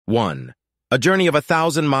1. A journey of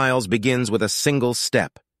 1,000 miles begins with a single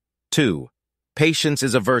step. 2. Patience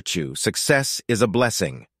is a virtue, success is a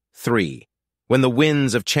blessing. 3. When the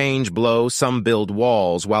winds of change blow, some build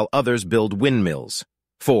walls while others build windmills.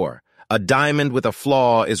 4. A diamond with a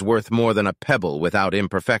flaw is worth more than a pebble without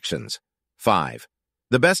imperfections. 5.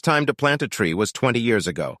 The best time to plant a tree was 20 years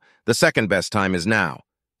ago. The second best time is now.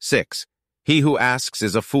 6. He who asks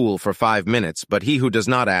is a fool for 5 minutes, but he who does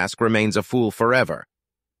not ask remains a fool forever.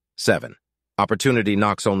 7. Opportunity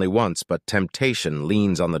knocks only once, but temptation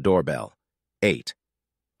leans on the doorbell. 8.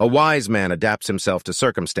 A wise man adapts himself to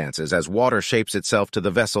circumstances as water shapes itself to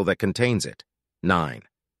the vessel that contains it. 9.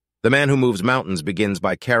 The man who moves mountains begins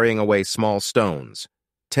by carrying away small stones.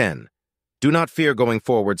 10. Do not fear going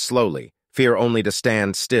forward slowly, fear only to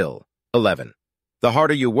stand still. 11. The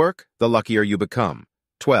harder you work, the luckier you become.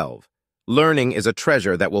 12. Learning is a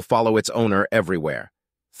treasure that will follow its owner everywhere.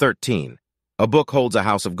 13. A book holds a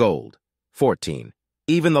house of gold. 14.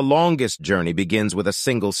 Even the longest journey begins with a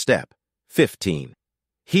single step. 15.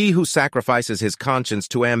 He who sacrifices his conscience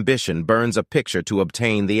to ambition burns a picture to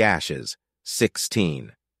obtain the ashes.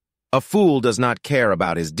 16. A fool does not care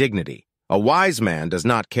about his dignity. A wise man does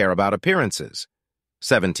not care about appearances.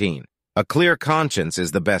 17. A clear conscience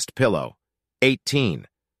is the best pillow. 18.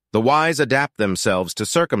 The wise adapt themselves to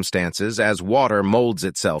circumstances as water molds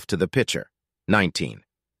itself to the pitcher. 19.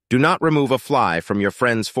 Do not remove a fly from your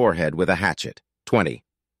friend's forehead with a hatchet. 20.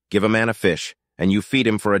 Give a man a fish, and you feed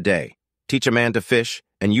him for a day. Teach a man to fish,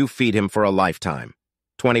 and you feed him for a lifetime.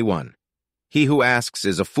 21. He who asks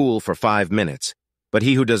is a fool for 5 minutes, but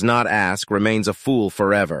he who does not ask remains a fool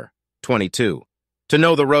forever. 22. To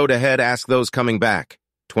know the road ahead, ask those coming back.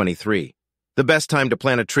 23. The best time to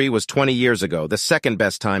plant a tree was 20 years ago. The second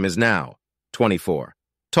best time is now. 24.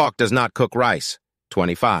 Talk does not cook rice.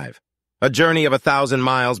 25. A journey of 1,000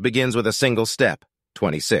 miles begins with a single step.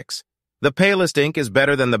 26. The palest ink is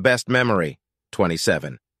better than the best memory.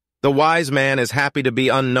 27. The wise man is happy to be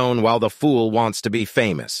unknown while the fool wants to be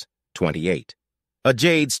famous. 28. A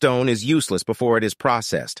jade stone is useless before it is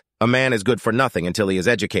processed. A man is good for nothing until he is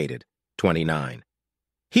educated. 29.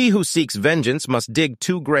 He who seeks vengeance must dig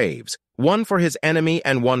 2 graves, one for his enemy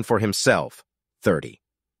and one for himself. 30.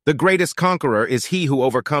 The greatest conqueror is he who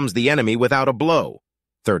overcomes the enemy without a blow.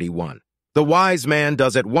 31. The wise man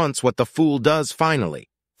does at once what the fool does finally.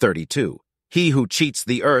 32. He who cheats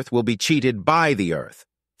the earth will be cheated by the earth.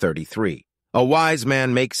 33. A wise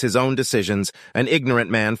man makes his own decisions, an ignorant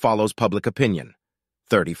man follows public opinion.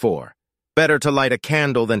 34. Better to light a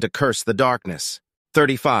candle than to curse the darkness.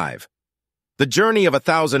 35. The journey of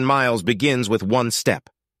 1,000 miles begins with 1 step.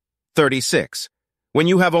 36. When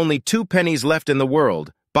you have only 2 pennies left in the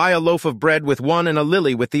world, buy a loaf of bread with one and a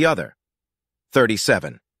lily with the other.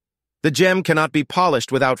 37. The gem cannot be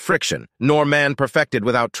polished without friction, nor man perfected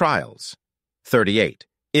without trials. 38.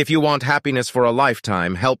 If you want happiness for a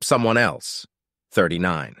lifetime, help someone else.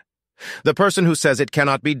 39. The person who says it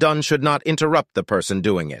cannot be done should not interrupt the person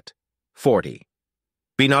doing it. 40.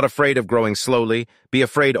 Be not afraid of growing slowly, be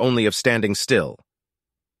afraid only of standing still.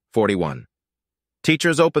 41.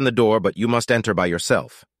 Teachers open the door, but you must enter by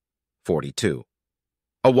yourself. 42.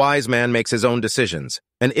 A wise man makes his own decisions,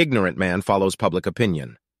 an ignorant man follows public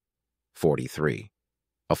opinion. 43.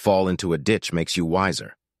 A fall into a ditch makes you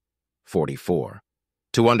wiser. 44.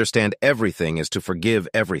 To understand everything is to forgive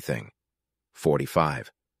everything.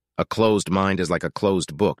 45. A closed mind is like a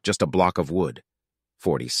closed book, just a block of wood.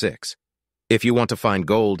 46. If you want to find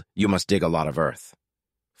gold, you must dig a lot of earth.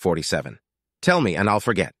 47. Tell me and I'll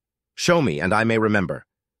forget. Show me and I may remember.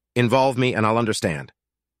 Involve me and I'll understand.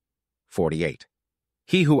 48.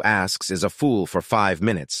 He who asks is a fool for 5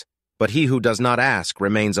 minutes, but he who does not ask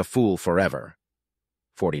remains a fool forever.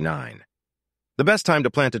 49. The best time to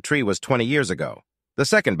plant a tree was 20 years ago. The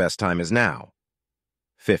second best time is now.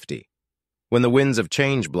 50. When the winds of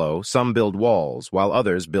change blow, some build walls, while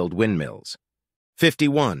others build windmills.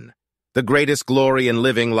 51. The greatest glory in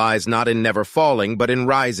living lies not in never falling, but in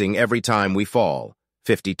rising every time we fall.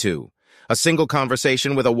 52. A single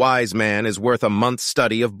conversation with a wise man is worth a month's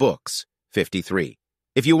study of books. 53.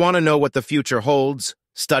 If you want to know what the future holds,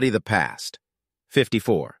 study the past.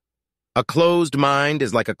 54. A closed mind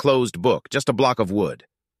is like a closed book, just a block of wood.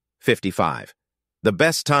 55. The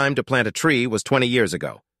best time to plant a tree was 20 years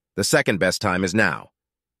ago. The second best time is now.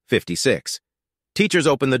 56. Teachers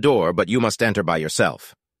open the door, but you must enter by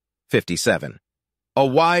yourself. 57. A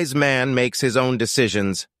wise man makes his own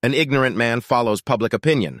decisions. An ignorant man follows public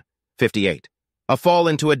opinion. 58. A fall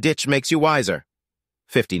into a ditch makes you wiser.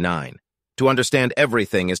 59. To understand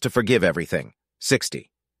everything is to forgive everything.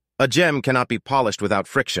 60. A gem cannot be polished without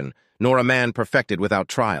friction, nor a man perfected without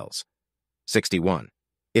trials. 61.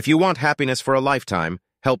 If you want happiness for a lifetime,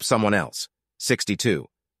 help someone else. 62.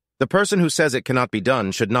 The person who says it cannot be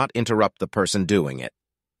done should not interrupt the person doing it.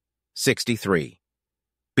 63.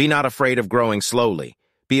 Be not afraid of growing slowly.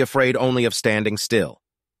 Be afraid only of standing still.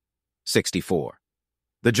 64.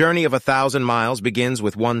 The journey of 1,000 miles begins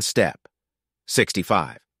with one step.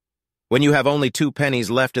 65. When you have only 2 pennies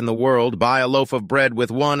left in the world, buy a loaf of bread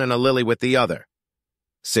with one and a lily with the other.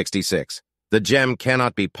 66. The gem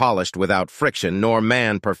cannot be polished without friction, nor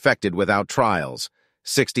man perfected without trials.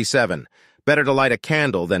 67. Better to light a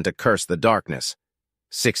candle than to curse the darkness.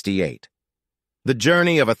 68. The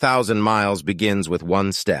journey of 1,000 miles begins with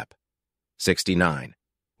one step. 69.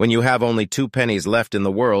 When you have only 2 pennies left in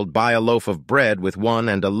the world, buy a loaf of bread with one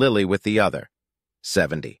and a lily with the other.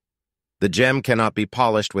 70. The gem cannot be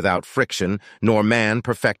polished without friction, nor man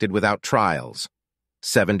perfected without trials.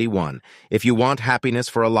 71. If you want happiness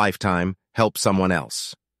for a lifetime, help someone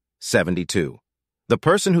else. 72. The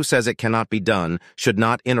person who says it cannot be done should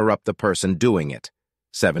not interrupt the person doing it.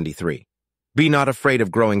 73. Be not afraid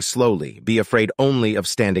of growing slowly, be afraid only of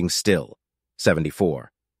standing still.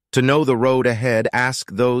 74. To know the road ahead,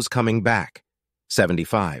 ask those coming back.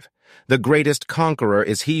 75. The greatest conqueror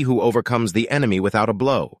is he who overcomes the enemy without a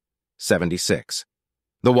blow. 76.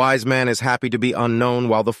 The wise man is happy to be unknown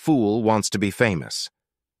while the fool wants to be famous.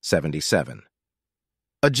 77.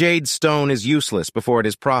 A jade stone is useless before it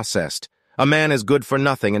is processed. A man is good for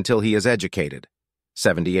nothing until he is educated.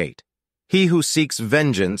 78. He who seeks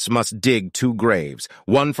vengeance must dig 2 graves,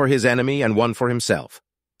 one for his enemy and one for himself.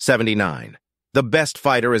 79. The best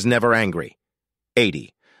fighter is never angry.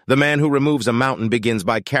 80. The man who removes a mountain begins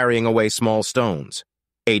by carrying away small stones.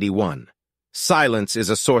 81. Silence is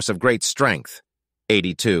a source of great strength.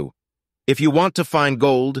 82. If you want to find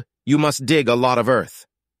gold, you must dig a lot of earth.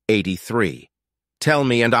 83. Tell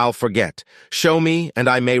me and I'll forget. Show me and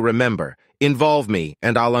I may remember. Involve me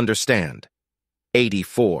and I'll understand.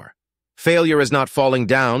 84. Failure is not falling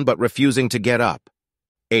down but refusing to get up.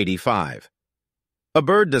 85. A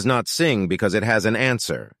bird does not sing because it has an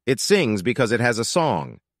answer. It sings because it has a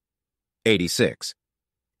song. 86.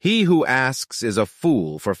 He who asks is a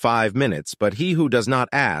fool for 5 minutes, but he who does not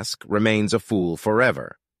ask remains a fool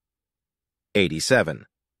forever. 87.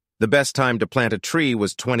 The best time to plant a tree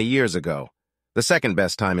was 20 years ago. The second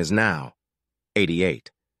best time is now. 88.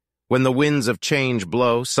 When the winds of change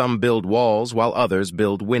blow, some build walls while others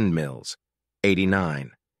build windmills.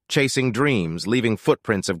 89. Chasing dreams, leaving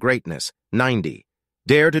footprints of greatness. 90.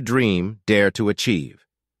 Dare to dream, dare to achieve.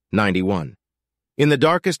 91. In the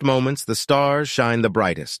darkest moments, the stars shine the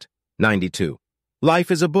brightest. 92. Life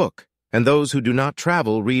is a book, and those who do not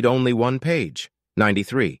travel read only one page.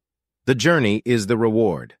 93. The journey is the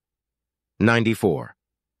reward. 94.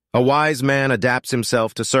 A wise man adapts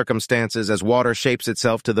himself to circumstances as water shapes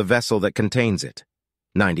itself to the vessel that contains it.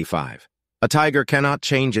 95. A tiger cannot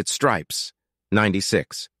change its stripes.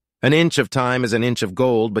 96. An inch of time is an inch of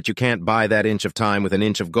gold, but you can't buy that inch of time with an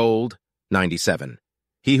inch of gold. 97.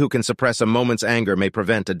 He who can suppress a moment's anger may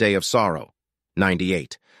prevent a day of sorrow.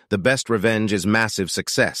 98. The best revenge is massive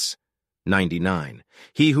success. 99.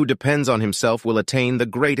 He who depends on himself will attain the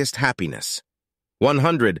greatest happiness.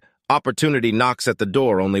 100. Opportunity knocks at the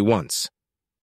door only once.